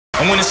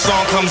when the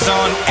song comes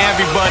on,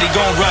 everybody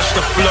gon' rush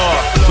the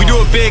floor. We do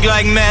it big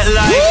like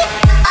MetLife.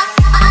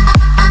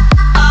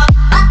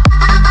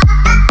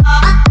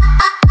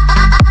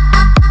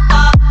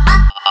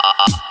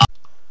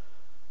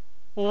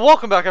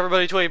 Welcome back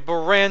everybody to a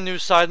brand new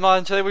side mod,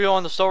 and today we go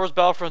on the Star Wars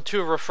Battlefront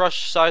 2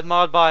 refresh side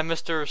mod by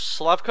Mr.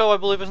 Slavko, I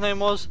believe his name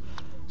was.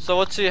 So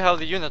let's see how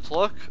the units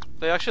look.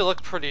 They actually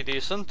look pretty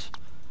decent.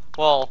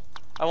 Well,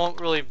 I won't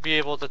really be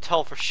able to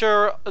tell for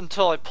sure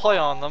until I play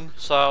on them,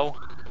 so...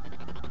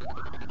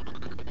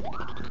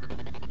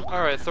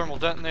 Alright, thermal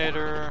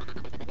detonator.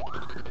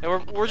 Yeah,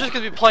 we're just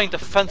gonna be playing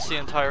defense the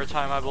entire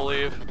time, I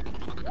believe.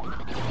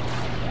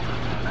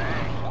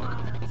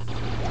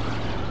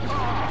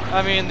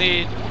 I mean,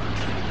 the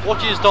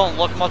Wookiees don't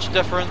look much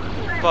different,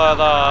 but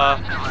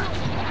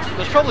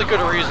there's probably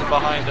good reason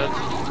behind it.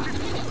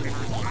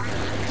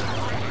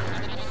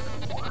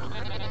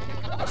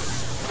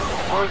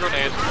 Or a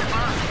grenade.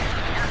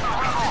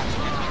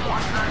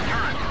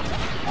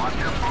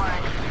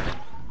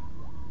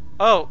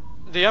 Oh,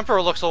 the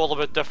Emperor looks a little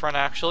bit different,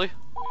 actually.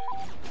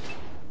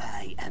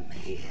 I am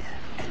here,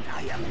 and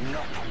I am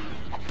not.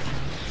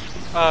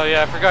 Oh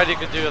yeah, I forgot you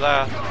could do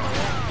that.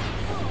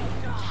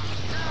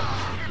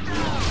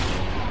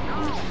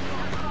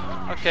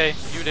 Okay,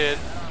 you did.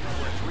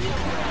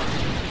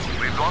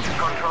 We've lost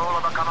control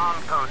of a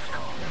command post.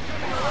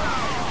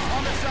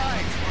 On the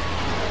side.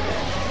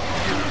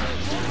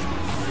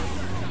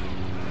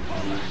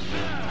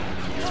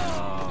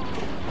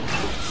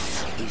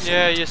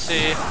 Yeah, you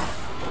see.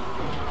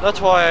 That's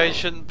why I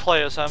shouldn't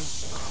play as him.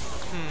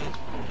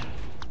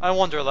 I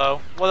wonder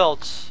though, what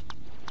else?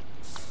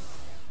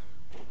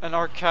 An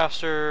arc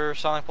caster,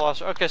 sonic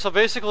blaster. Okay, so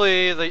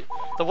basically the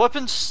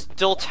weapons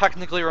still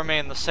technically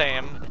remain the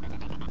same.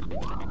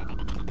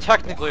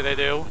 Technically they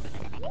do.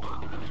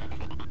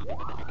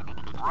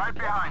 Right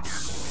behind you.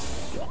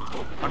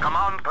 A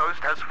command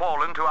post has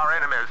fallen to our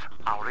enemies.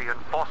 Our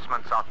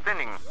reinforcements are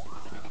thinning.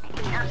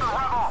 Get the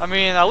rebel! I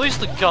mean, at least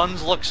the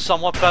guns look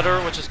somewhat better,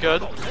 which is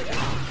good.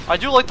 I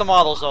do like the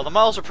models though. The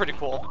models are pretty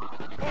cool.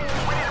 We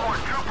need more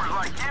troopers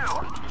like you.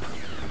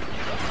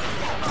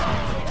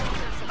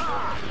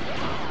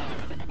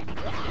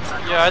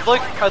 Yeah, I'd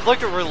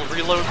like a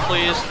reload,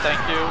 please. Thank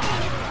you.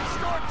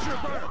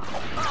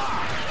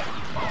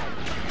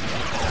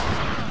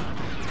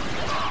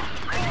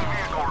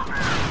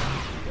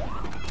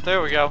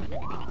 There we go.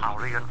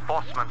 Our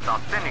reinforcements are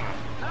thinning.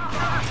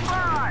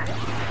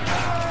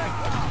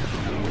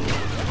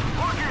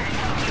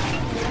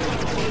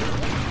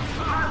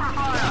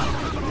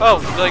 Oh,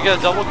 did I get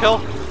a double kill?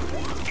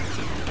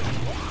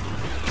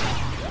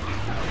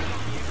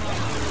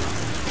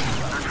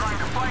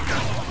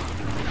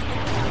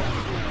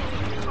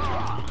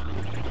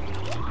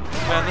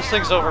 Man, this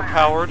thing's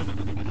overpowered.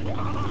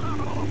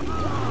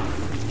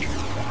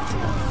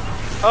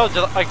 Oh,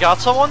 I got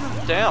someone?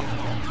 Damn.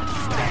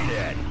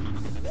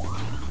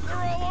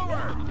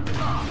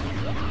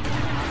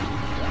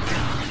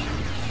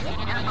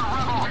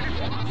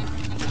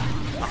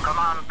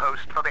 Command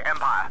post for the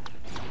Empire.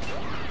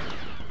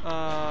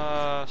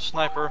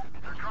 Sniper.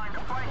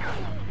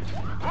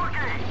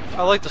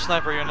 I like the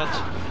sniper units.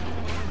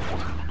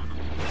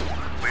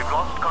 We've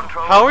lost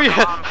control.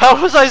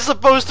 How was I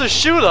supposed to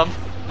shoot him?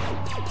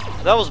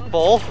 That was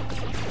bull.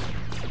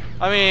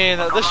 I mean,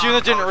 this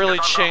unit didn't really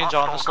change,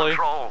 honestly.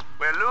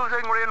 We're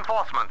losing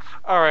reinforcements.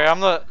 Alright, I'm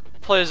gonna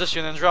play as this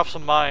unit and drop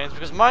some mines,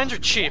 because mines are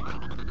cheap.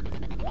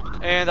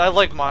 And I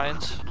like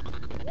mines.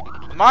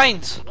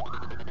 Mines!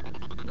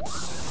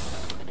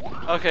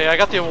 Okay, I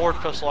got the award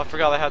pistol. I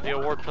forgot I had the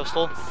award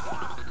pistol.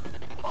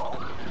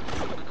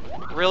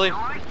 Really?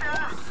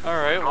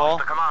 Alright, well.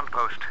 The command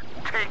post.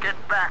 Take it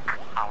back.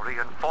 Our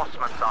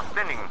reinforcements are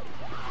thinning.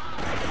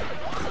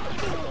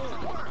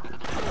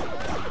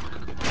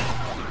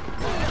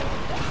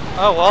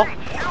 Oh well.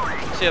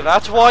 See,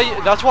 that's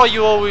why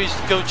you always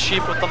go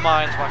cheap with the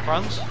mines, my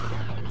friends.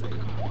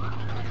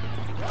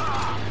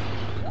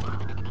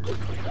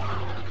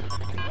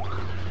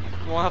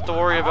 You won't have to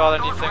worry about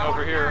anything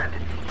over here.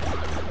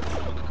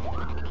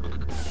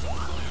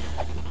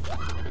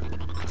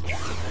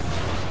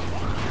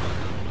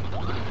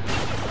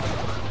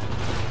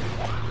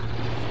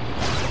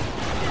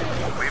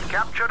 We've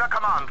captured a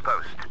command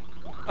post.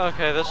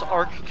 Okay, this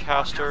arc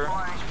caster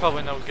is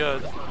probably no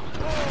good.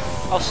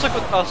 I'll stick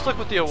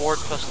with the award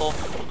pistol.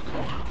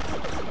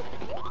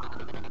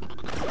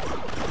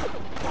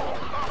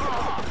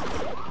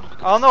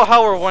 I don't know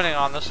how we're winning,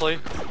 honestly.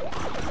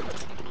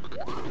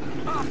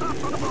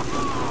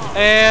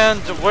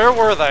 And where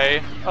were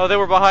they? Oh, they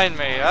were behind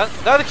me.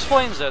 That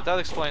explains it. That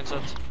explains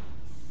it.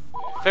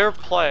 Fair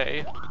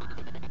play.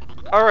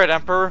 All right,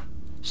 Emperor.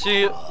 Let's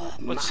see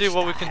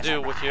what we can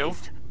do with you.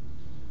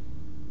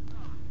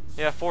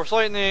 Yeah, Force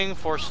Lightning,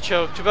 Force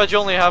Choke. Too bad you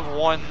only have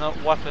one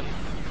weapon.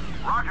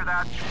 Roger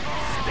that.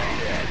 Stay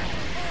dead.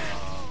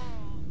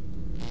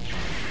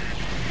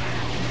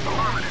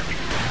 Affirmative.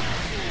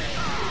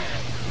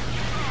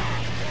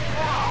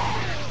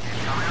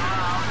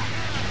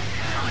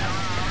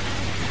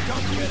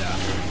 Don't get up.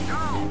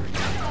 Go.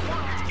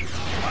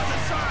 On the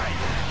side.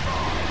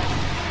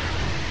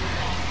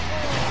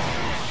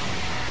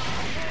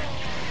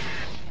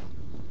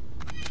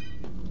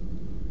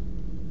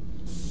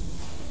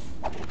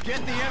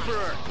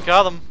 Emperor.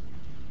 Got him.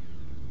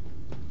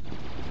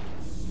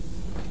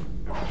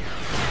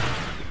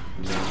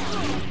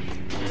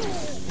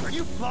 Are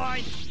you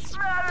blind?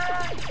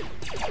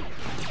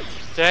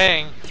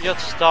 Dang, you got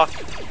stuck.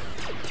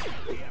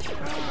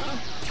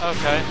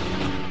 Okay,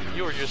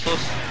 you were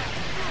useless.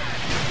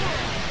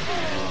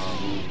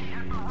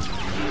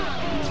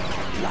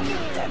 Wipe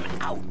them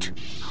out.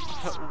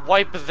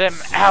 Wipe them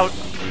out.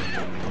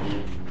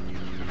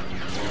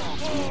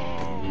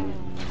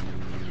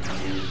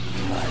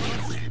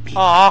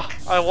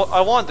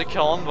 I wanted to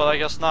kill him, but I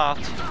guess not.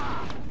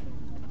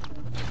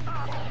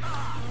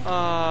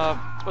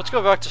 Let's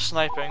go back to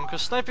sniping,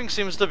 because sniping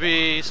seems to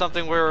be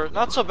something we're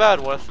not so bad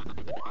with.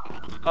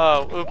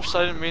 Oh, oops,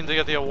 I didn't mean to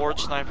get the award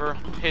sniper.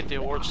 Hate the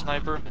award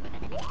sniper.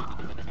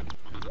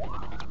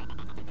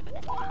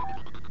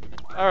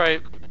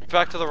 Alright,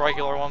 back to the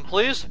regular one,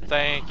 please.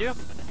 Thank you.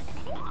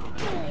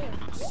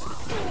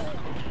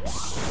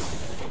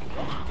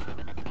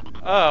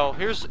 Oh,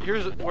 here's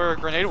where a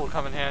grenade will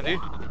come in handy.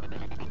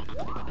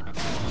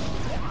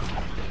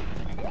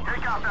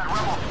 Take out that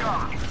rebel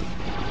scum.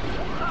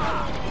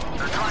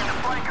 They're trying to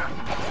flank us.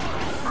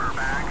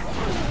 Furbag.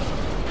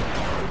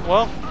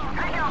 Well,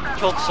 Take out that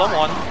killed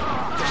someone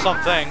or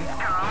something.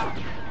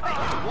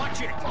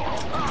 Watch it.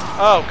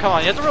 Oh, come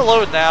on, you have to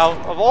reload now.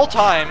 Of all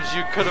times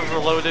you could have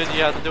reloaded,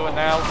 you have to do it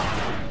now.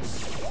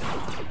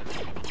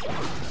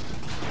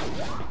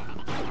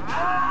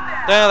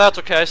 Nah, that's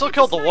okay. I still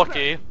killed the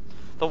Wookiee.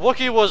 The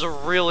Wookiee was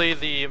really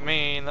the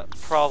main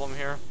problem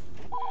here.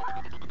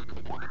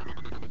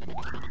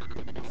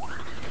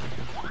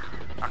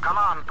 A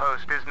command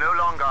post is no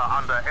longer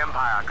under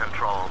Empire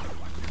control.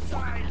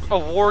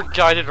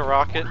 Award-guided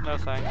rocket? No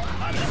thanks.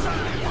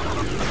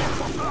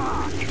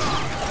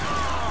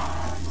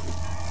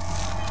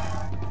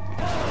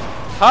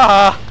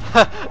 Haha!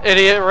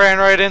 Idiot ran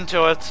right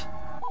into it.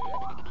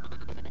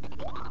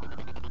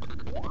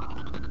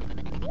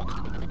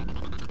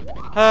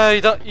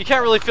 You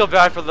can't really feel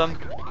bad for them.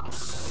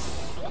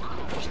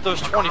 There's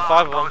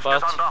 25 of them, Command post but...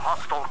 is under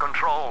hostile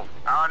control.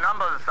 Our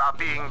numbers are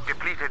being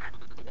depleted.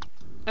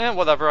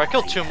 whatever, I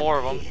killed 2 more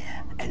of them.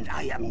 And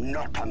I am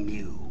not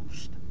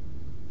amused.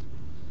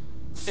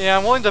 Yeah,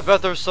 I'm willing to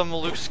bet there's some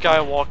Luke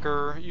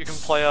Skywalker you can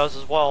play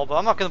as well, but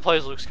I'm not gonna play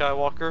as Luke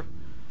Skywalker.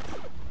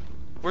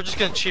 We're just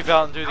gonna cheap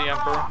out and do the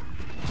Emperor.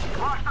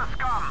 Flush the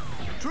scum.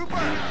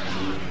 Trooper!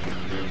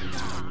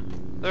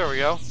 There we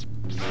go.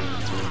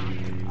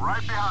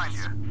 Right behind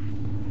you.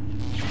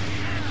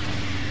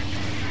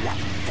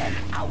 Wipe them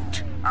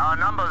out. Our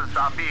numbers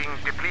are being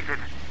depleted.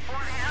 For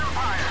the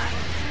Empire!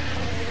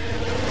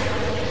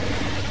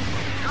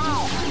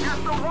 Go! Get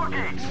the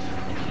Wookiee!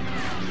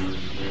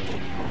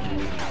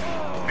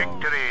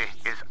 Victory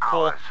is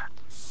Cool. ours.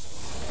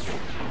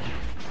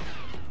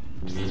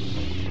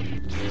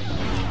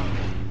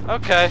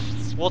 Okay,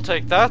 we'll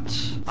take that.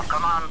 A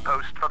command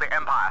post for the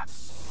Empire.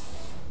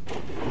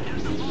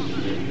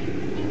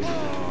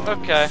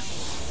 Okay,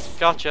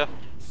 gotcha.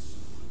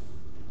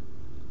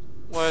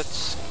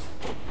 Let's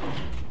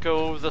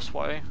go this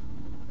way.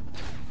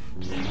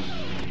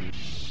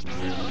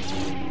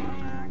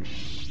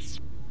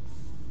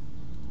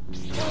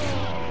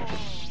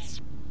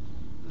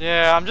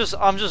 Yeah, I'm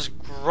just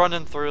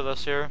running through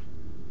this here.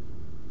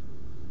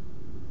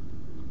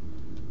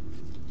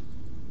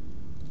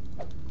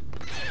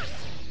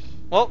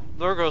 Well,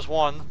 there goes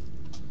one.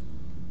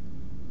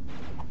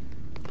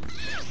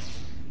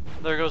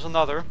 There goes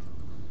another.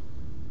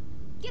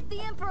 Get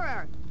the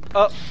Emperor!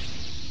 That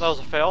was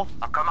a fail.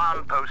 A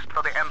command post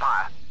for the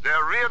Empire.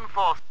 They're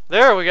reinforced.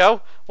 There we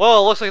go.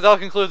 Well, it looks like that'll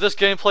conclude this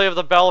gameplay of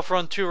the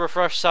Battlefront 2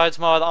 Refresh Sides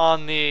mod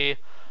on the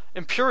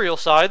Imperial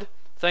side.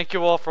 Thank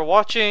you all for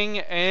watching,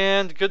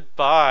 and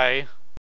goodbye.